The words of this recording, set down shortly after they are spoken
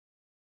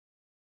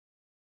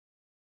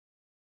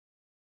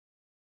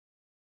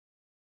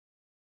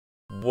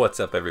What's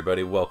up,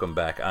 everybody? Welcome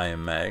back. I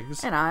am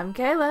Mags. And I'm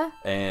Kayla.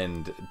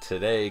 And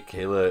today,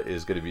 Kayla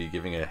is going to be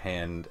giving a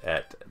hand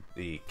at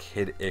the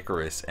Kid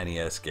Icarus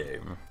NES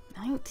game.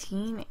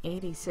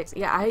 1986.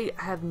 Yeah, I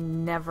have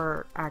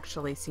never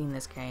actually seen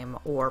this game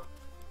or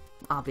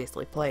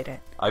obviously played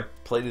it. I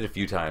played it a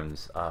few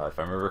times. If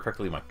I remember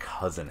correctly, my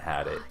cousin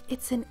had it.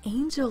 It's an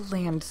Angel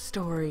Land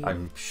story.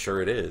 I'm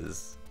sure it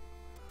is.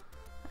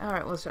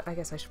 Alright, well, I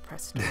guess I should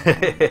press start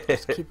and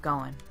just keep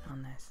going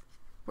on this.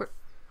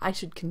 I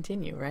should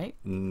continue, right?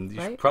 You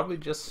right? should probably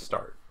just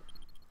start.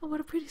 Oh, what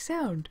a pretty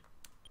sound.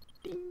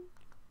 Ding,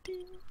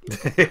 ding.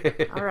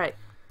 Alright.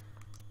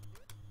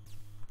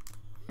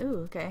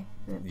 Ooh, okay.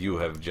 You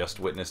have just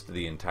witnessed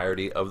the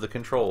entirety of the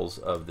controls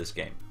of this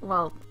game.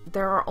 Well,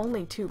 there are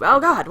only two. Oh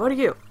god, what are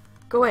you?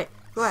 Go away.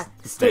 Go away.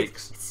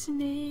 Snakes.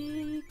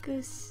 Snake,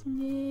 a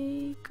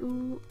snake.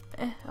 Ooh.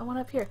 I want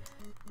up here.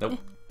 Nope.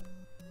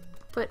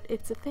 But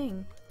it's a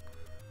thing.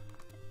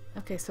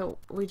 Okay, so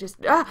we just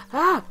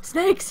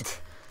snakes!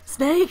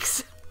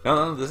 Snakes!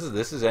 No, this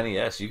is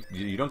NES.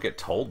 You don't get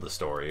told the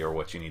story or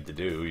what you need to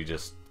do. You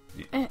just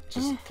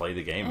play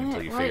the game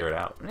until you figure it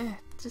out. I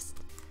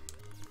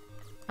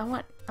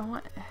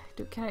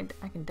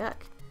can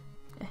duck.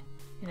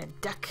 Can I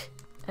duck?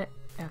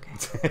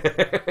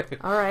 Okay.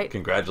 All right.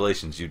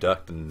 Congratulations, you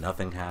ducked and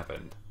nothing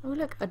happened. Oh,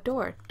 look, a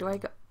door. Do I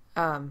go?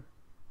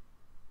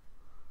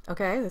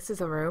 Okay, this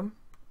is a room.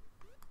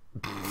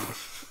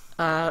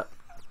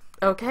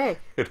 Okay.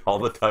 And all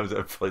the times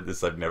I've played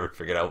this, I've never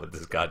figured out what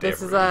this goddamn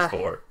room is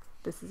for.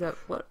 This is a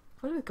what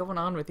is going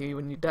on with you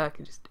when you duck?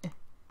 You just.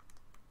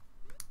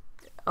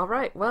 All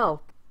right.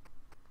 Well,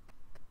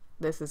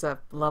 this is a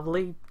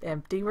lovely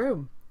empty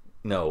room.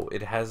 No,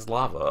 it has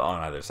lava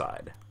on either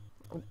side.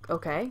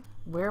 Okay.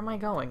 Where am I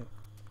going?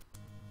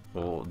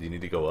 Well, you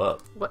need to go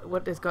up.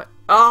 What is going?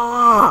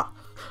 Ah!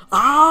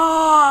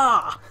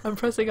 I'm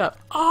pressing up.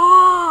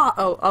 Ah!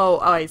 Oh!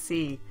 I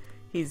see.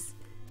 He's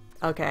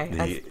okay.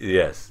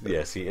 Yes,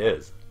 he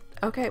is.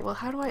 Okay. Well,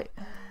 how do I?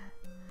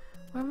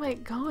 Where am I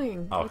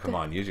going? Oh, come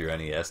on! Use your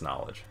NES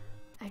knowledge.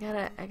 I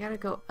gotta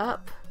go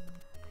up.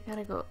 I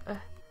gotta go.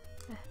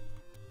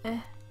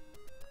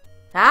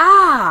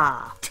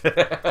 Ah!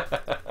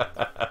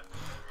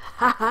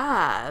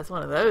 Haha! That's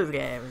one of those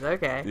games.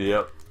 Okay.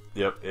 Yep,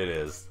 it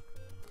is.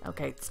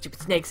 Okay,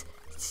 stupid snakes.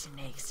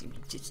 Snakes.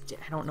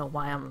 I don't know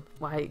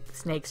why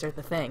snakes are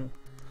the thing.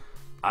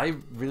 I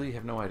really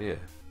have no idea.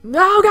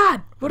 Oh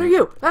God! What are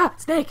you? Ah,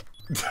 snake!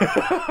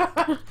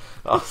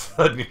 All of a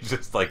sudden, you're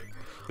just like,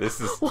 this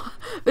is.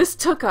 This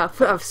took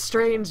a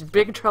strange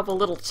Big Trouble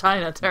Little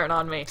China turn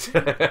on me.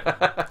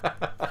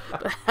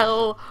 The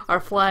hell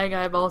are flying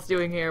eyeballs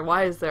doing here?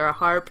 Why is there a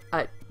harp?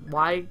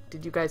 Why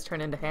did you guys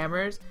turn into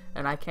hammers?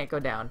 And I can't go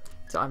down,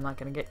 so I'm not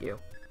gonna get you,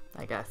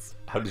 I guess.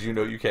 How did you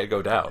know you can't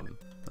go down?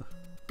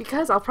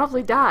 Because I'll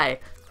probably die.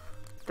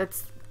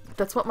 That's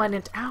what my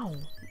Ow,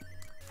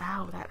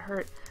 that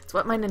hurt. It's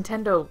what my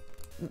Nintendo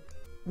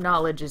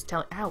knowledge is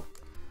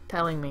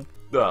telling me.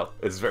 No,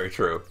 it's very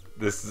true.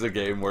 This is a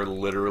game where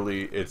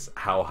literally it's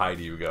how high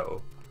do you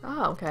go.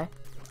 Oh, okay.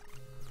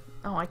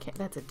 Oh, I can't.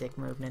 That's a dick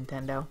move,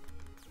 Nintendo.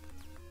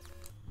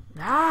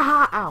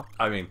 Ow.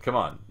 I mean, come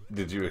on.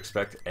 Did you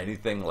expect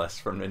anything less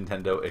from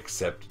Nintendo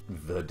except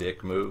the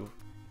dick move?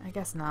 I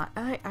guess not.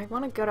 I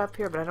want to get up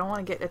here, but I don't want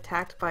to get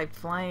attacked by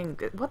flying.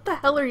 What the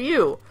hell are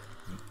you?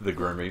 The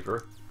Grim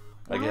Reaper,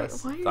 I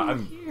guess. Why are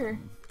you here?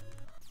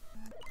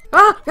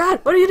 Oh, God!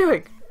 What are you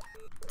doing?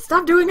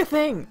 Stop doing a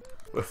thing!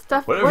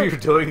 Whatever you're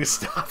doing,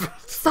 stop it.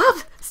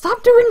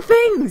 Stop doing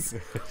things!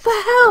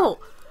 The hell?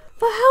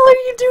 The hell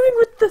are you doing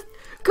with the...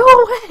 Go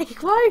away!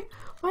 Why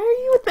are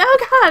you with... Oh,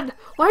 God!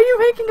 Why are you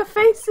making a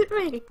face at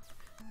me?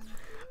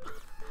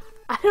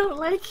 I don't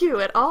like you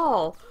at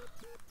all.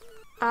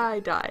 I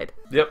died.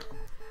 Yep.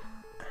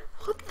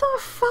 What the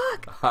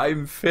fuck?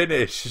 I'm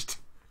finished.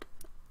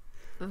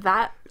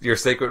 That... Your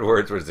sacred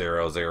words were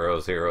 0, 0,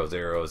 0,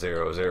 0, 0,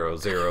 0,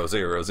 0,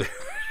 0, 0.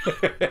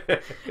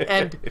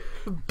 And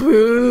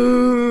boo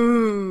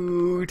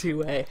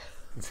to A.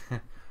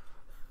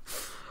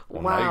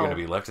 Well, wow. now you're going to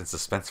be left in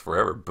suspense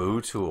forever.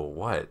 Boo to a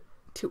what?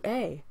 To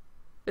A.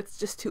 It's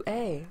just to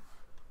A.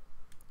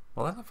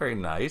 Well, that's not very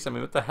nice. I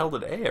mean, what the hell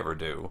did A ever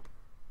do?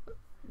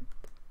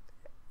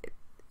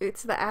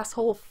 It's the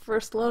asshole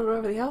first letter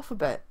of the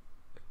alphabet.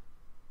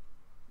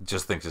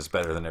 Just thinks it's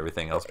better than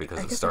everything else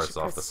because it starts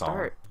off the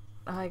song.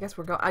 I guess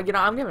we're going.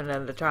 I'm giving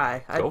it a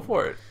try. Go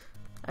for it.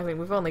 I mean,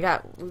 we only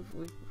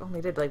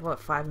did like what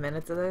 5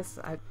 minutes of this.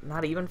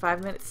 Not even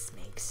 5 minutes.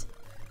 Snakes.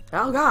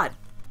 Oh God.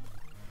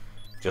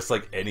 Just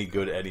like any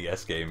good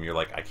NES game, you're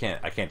like, I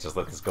can't just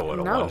let this go in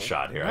a one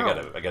shot here. No.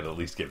 I gotta at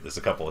least give this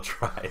a couple of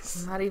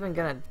tries. I'm not even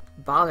gonna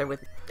bother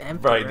with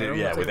empty Right? room.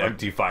 Yeah, with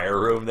empty fire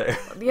room there.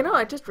 You know,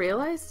 I just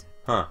realized.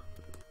 Huh?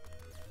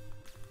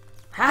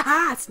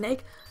 Haha,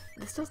 snake.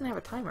 This doesn't have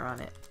a timer on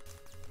it.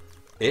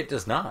 It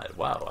does not.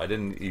 Wow, I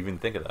didn't even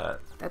think of that.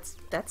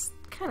 That's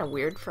kind of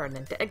weird for a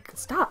Nintendo.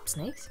 Stop,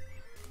 snakes.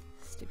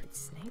 Stupid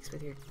snakes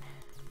with your...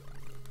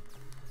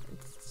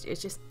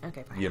 It's just...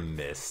 Okay, fine. You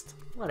missed.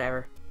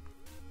 Whatever.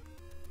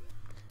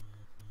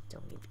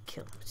 Don't need to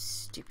kill those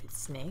stupid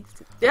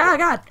snakes. Yeah,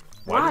 God!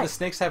 Why do the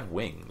snakes have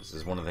wings?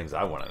 Is one of the things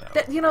I want to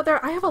know. You know,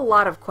 I have a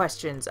lot of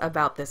questions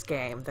about this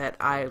game that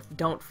I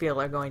don't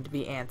feel are going to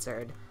be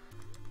answered.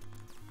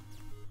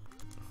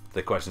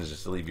 The question is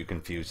just to leave you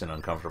confused and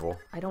uncomfortable.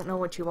 I don't know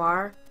what you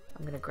are.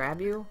 I'm gonna grab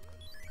you.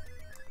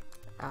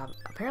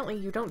 Apparently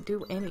you don't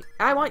do any...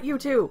 I want you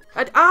to!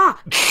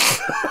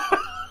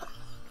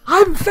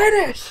 I'm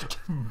finished!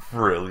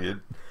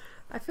 Brilliant.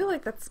 I feel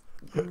like that's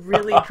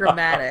really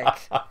dramatic.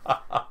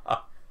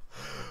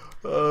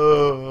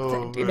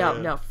 Oh,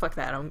 man. No, fuck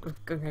that. I'm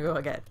gonna go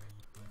again.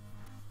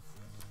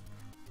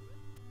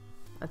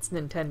 That's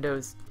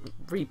Nintendo's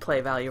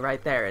replay value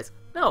right there. Is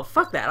no,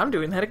 fuck that. I'm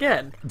doing that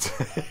again.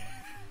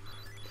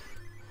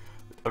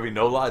 I mean,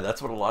 no lie,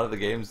 that's what a lot of the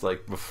games,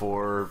 like,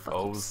 before,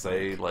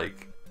 say,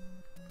 like,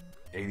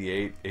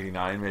 88,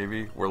 89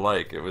 maybe, were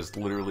like. It was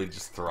literally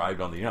just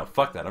thrived on the,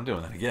 fuck that, I'm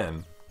doing that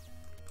again.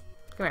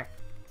 Come here.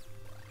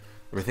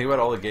 I mean, think about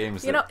all the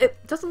games You know, it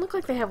doesn't look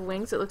like they have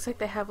wings. It looks like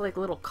they have, like,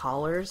 little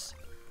collars.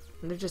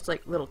 And they're just,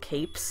 like, little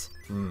capes.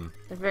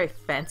 They're very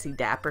fancy,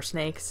 dapper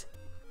snakes.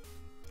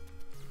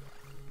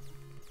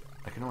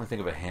 I can only think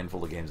of a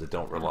handful of games that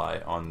don't rely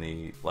on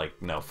the, like,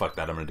 no, fuck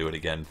that, I'm gonna do it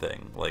again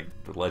thing. Like,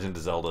 Legend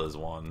of Zelda is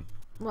one.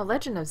 Well,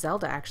 Legend of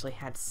Zelda actually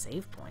had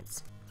save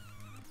points.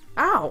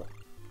 Ow!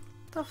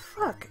 The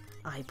fuck?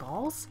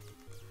 Eyeballs?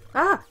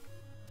 Ah!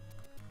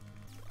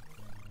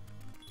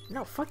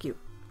 No, fuck you.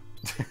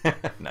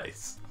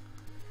 Nice.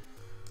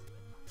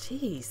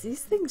 Jeez,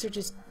 these things are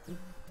just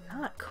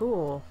not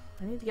cool.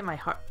 I need to get my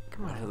heart...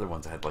 Come What on. other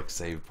ones had, like,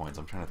 save points?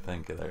 I'm trying to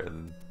think of there.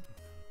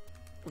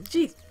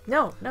 Jeez,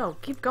 no,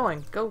 keep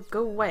going. Go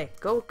away.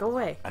 Go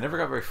away. I never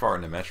got very far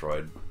into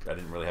Metroid. I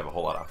didn't really have a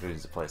whole lot of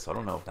opportunities to play, so I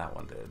don't know if that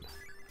one did.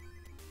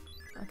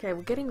 Okay,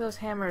 well, getting those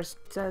hammers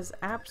does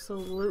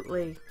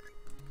absolutely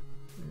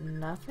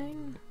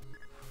nothing?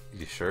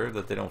 You sure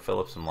that they don't fill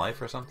up some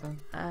life or something?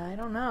 I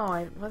don't know.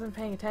 I wasn't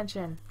paying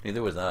attention.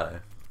 Neither was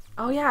I.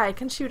 Oh, yeah, I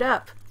can shoot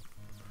up.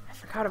 I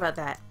forgot about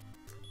that.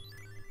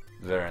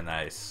 Very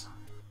nice.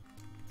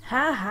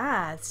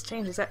 Ha! It's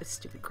changes that.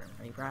 Stupid Grim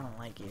Reaper, I don't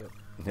like you.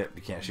 Yep,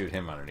 you can't shoot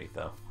him underneath,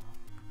 though.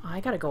 Oh,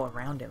 I gotta go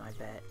around him, I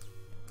bet.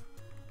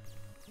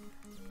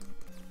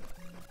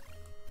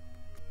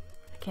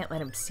 I can't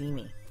let him see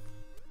me.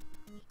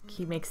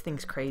 He makes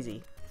things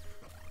crazy.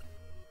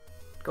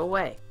 Go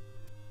away.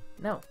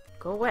 No,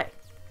 go away.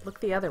 Look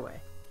the other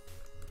way.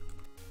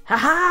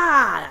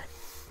 Ha!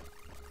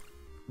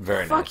 Very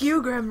nice. Fuck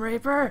you, Grim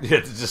Reaper! You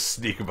had to just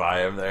sneak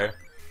by him there.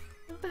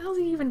 What the hell is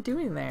he even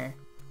doing there?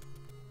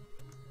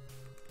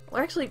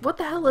 Well, actually, what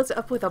the hell is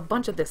up with a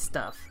bunch of this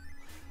stuff?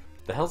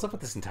 The hell's up with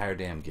this entire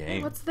damn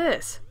game? What's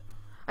this?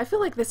 I feel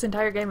like this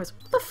entire game is...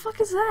 What the fuck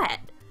is that?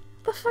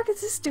 What the fuck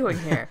is this doing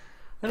here?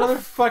 Another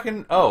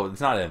fucking... Oh, it's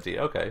not empty.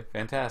 Okay,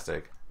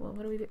 fantastic. Well,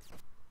 what do we do?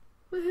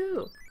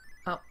 Woohoo!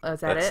 Oh,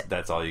 is that it?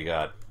 That's all you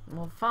got.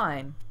 Well,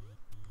 fine.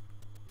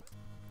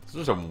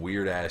 Those are some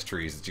weird-ass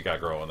trees that you got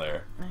growing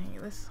there.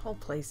 This whole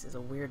place is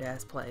a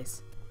weird-ass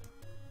place.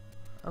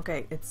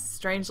 Okay, it's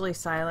strangely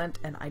silent,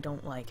 and I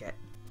don't like it.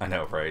 I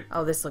know, right?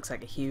 Oh, this looks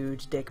like a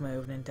huge dick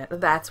move, Nintendo.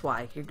 That's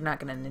why. You're not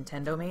gonna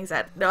Nintendo me? Is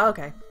that... No,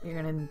 okay.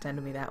 You're gonna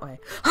Nintendo me that way.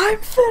 I'm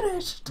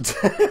finished!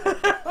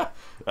 That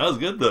was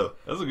good, though.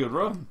 That was a good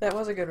run. That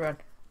was a good run.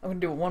 I'm gonna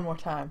do it one more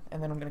time,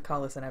 and then I'm gonna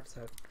call this an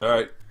episode.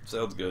 Alright,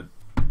 sounds good.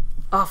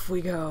 Off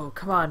we go.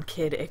 Come on,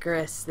 kid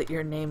Icarus. That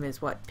your name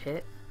is what,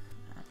 Pit?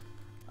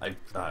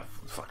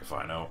 Fuck if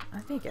I know. I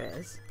think it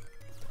is.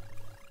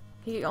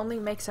 He only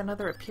makes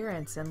another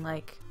appearance in,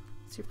 like,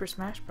 Super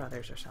Smash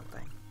Brothers or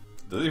something.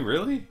 Did he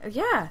really?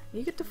 Yeah,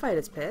 you get to fight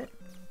as Pit.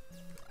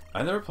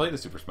 I never played the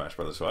Super Smash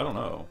Brothers, so I don't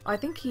know. I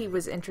think he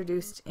was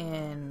introduced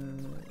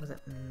in... Was it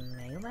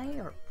Melee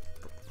or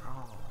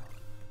Brawl?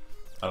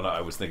 I don't know.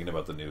 I was thinking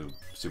about the new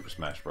Super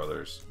Smash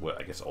Brothers. What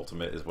I guess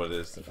Ultimate is what it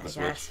is for the Switch.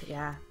 Yes,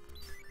 yeah.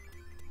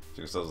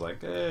 So I was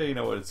like, hey, you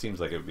know what? It seems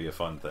like it would be a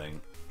fun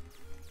thing.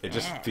 It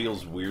just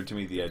feels weird to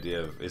me, the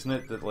idea of... Isn't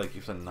it that, like,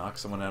 you have to knock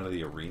someone out of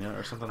the arena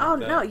or something like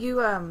that? Oh, no,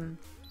 you,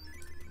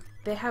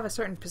 They have a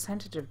certain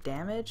percentage of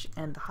damage,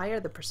 and the higher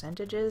the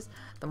percentage is,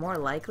 the more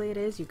likely it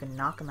is you can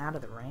knock them out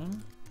of the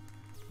ring.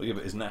 Well, yeah,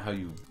 but isn't that how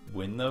you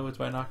win, though? It's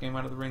by knocking them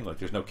out of the ring? Like,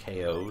 there's no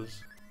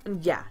KOs?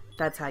 Yeah,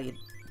 that's how you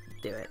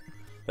do it.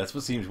 That's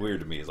what seems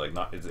weird to me. Is like,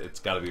 it's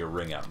got to be a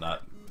ring out,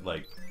 not,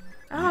 like...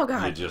 Oh,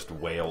 God. You just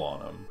wail on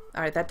them.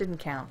 Alright, that didn't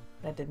count.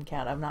 That didn't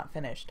count. I'm not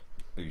finished.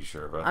 Are you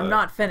sure about that? I'm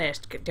not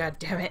finished. God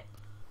damn it.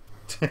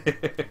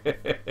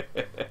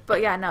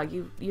 But yeah, no,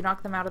 you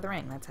knock them out of the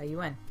ring. That's how you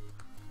win.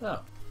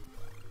 Oh.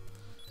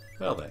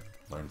 Well then,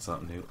 learn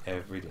something new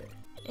every day.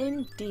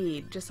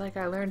 Indeed. Just like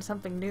I learn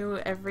something new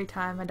every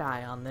time I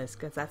die on this,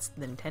 because that's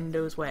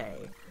Nintendo's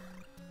way.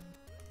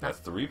 That's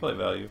the replay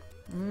value.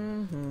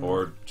 Mm-hmm.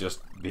 Or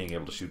just being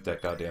able to shoot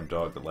that goddamn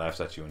dog that laughs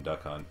at you in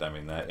Duck Hunt. I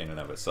mean, that in and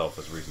of itself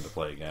is reason to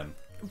play again.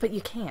 But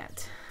you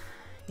can't.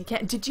 You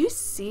can't. Did you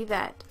see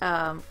that?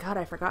 God,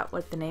 I forgot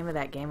what the name of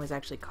that game was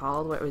actually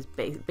called. Where it was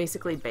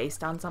basically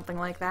based on something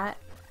like that.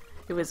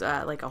 It was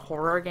like a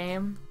horror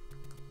game.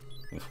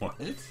 What?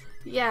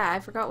 Yeah, I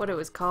forgot what it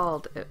was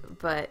called,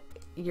 but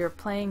you're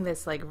playing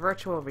this like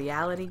virtual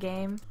reality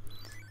game,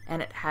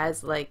 and it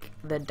has like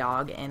the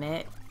dog in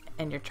it,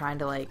 and you're trying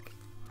to like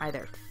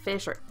either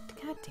fish or...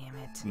 God damn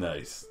it.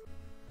 Nice.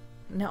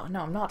 No,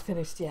 I'm not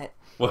finished yet.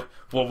 What?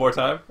 One more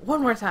time?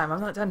 One more time.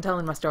 I'm not done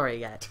telling my story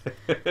yet.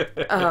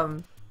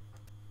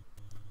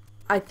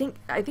 I think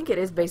it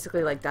is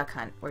basically like Duck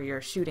Hunt, where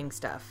you're shooting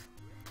stuff,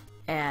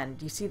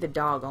 and you see the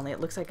dog. Only it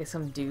looks like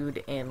some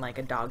dude in like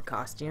a dog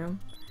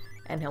costume,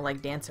 and he'll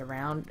like dance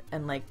around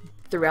and like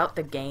throughout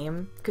the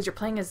game, because you're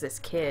playing as this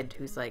kid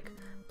who's like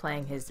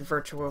playing his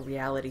virtual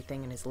reality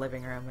thing in his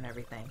living room and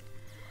everything,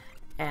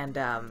 and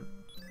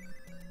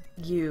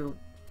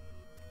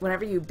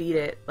whenever you beat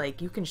it,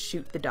 like, you can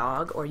shoot the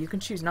dog, or you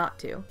can choose not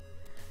to.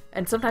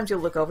 And sometimes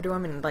you'll look over to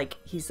him and, like,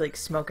 he's, like,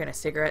 smoking a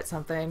cigarette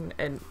something,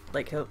 and,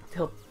 like,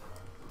 he'll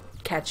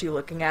catch you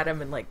looking at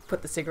him and, like,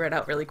 put the cigarette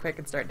out really quick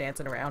and start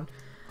dancing around.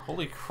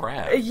 Holy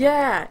crap.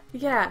 Yeah.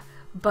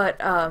 But,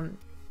 and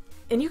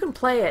you can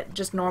play it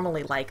just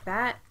normally like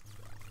that,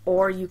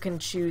 or you can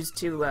choose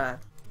to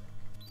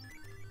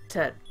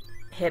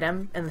hit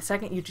him, and the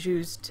second you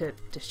choose to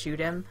shoot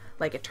him,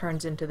 like, it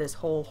turns into this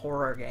whole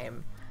horror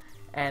game.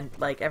 And,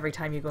 like, every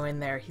time you go in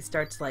there, he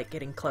starts, like,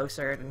 getting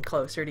closer and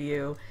closer to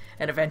you,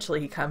 and eventually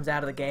he comes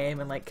out of the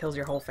game and, like, kills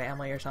your whole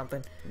family or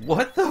something.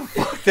 What the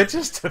fuck? That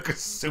just took a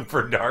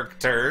super dark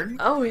turn.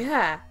 Oh,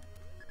 yeah.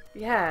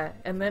 Yeah,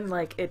 and then,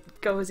 like,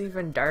 it goes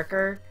even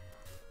darker.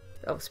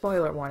 Oh,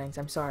 spoiler warnings,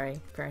 I'm sorry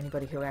for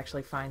anybody who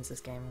actually finds this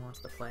game and wants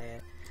to play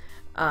it.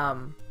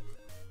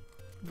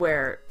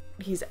 Where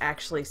he's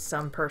actually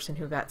some person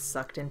who got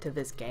sucked into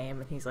this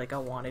game, and he's, like,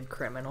 a wanted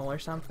criminal or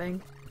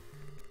something.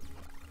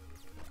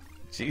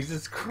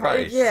 Jesus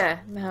Christ.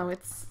 Yeah, no,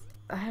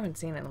 I haven't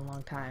seen it in a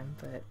long time,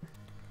 but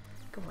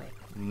go away.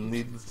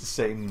 Needless to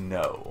say,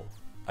 no.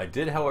 I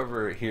did,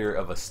 however, hear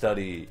of a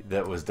study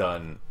that was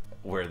done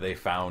where they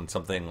found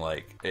something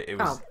like... It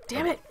was... Oh,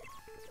 damn it!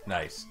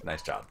 Nice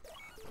job.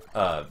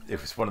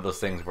 It was one of those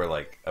things where,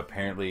 like,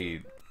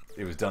 apparently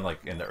it was done,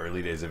 like, in the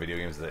early days of video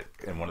games,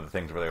 and one of the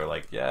things where they were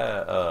like,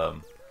 yeah,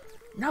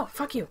 no,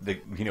 fuck you!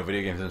 Video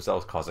games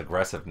themselves cause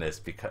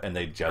aggressiveness, and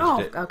they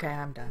judged it... Oh, okay,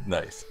 I'm done.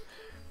 Nice.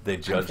 They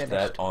judged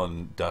that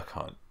on Duck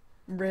Hunt.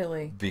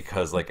 Really?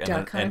 Because, like,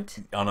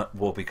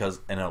 because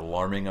an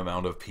alarming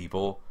amount of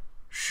people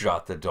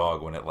shot the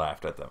dog when it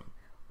laughed at them.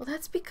 Well,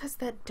 that's because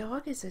that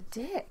dog is a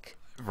dick.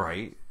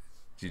 Right?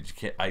 You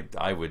can't.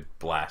 I would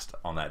blast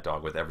on that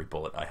dog with every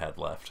bullet I had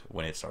left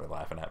when it started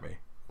laughing at me.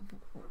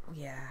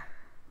 Yeah.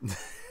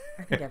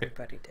 I think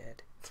everybody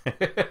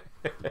did.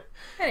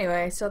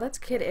 Anyway, so that's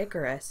Kid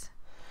Icarus.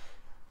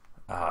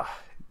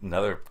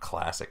 Another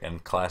classic,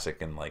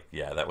 and like,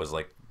 yeah, that was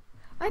like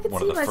I could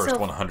one see of the myself, first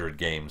 100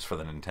 games for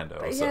the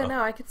Nintendo. But so. yeah,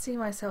 no, I could see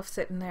myself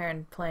sitting there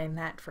and playing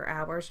that for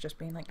hours, just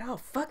being like, "Oh,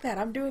 fuck that!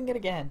 I'm doing it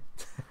again."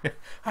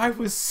 I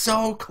was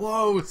so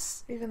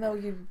close. Even though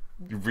you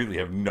really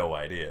have no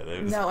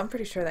idea. No, I'm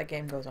pretty sure that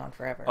game goes on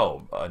forever.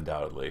 Oh,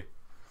 undoubtedly.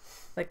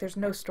 Like, there's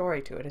no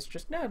story to it. It's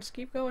just just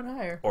keep going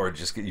higher. Or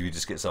you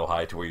just get so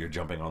high to where you're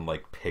jumping on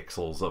like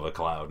pixels of a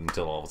cloud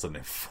until all of a sudden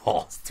it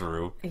falls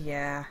through.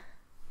 Yeah,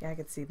 I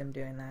could see them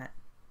doing that.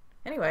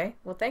 Anyway,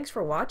 well, thanks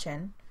for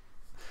watching.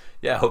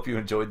 Yeah, I hope you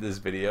enjoyed this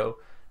video.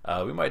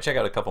 We might check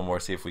out a couple more,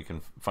 see if we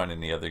can find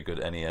any other good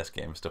NES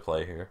games to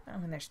play here. I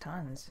mean, there's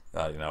tons.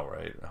 You know,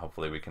 right?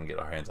 Hopefully we can get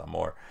our hands on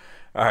more.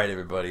 All right,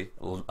 everybody.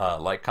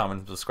 Like,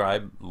 comment,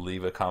 subscribe.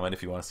 Leave a comment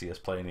if you want to see us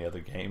play any other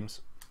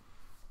games.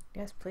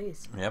 Yes,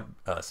 please. Yep.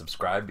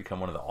 Subscribe.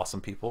 Become one of the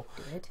awesome people.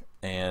 Do it.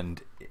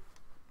 And,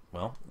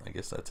 well, I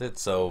guess that's it.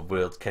 So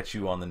we'll catch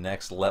you on the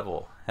next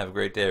level. Have a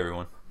great day,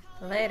 everyone.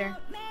 Later.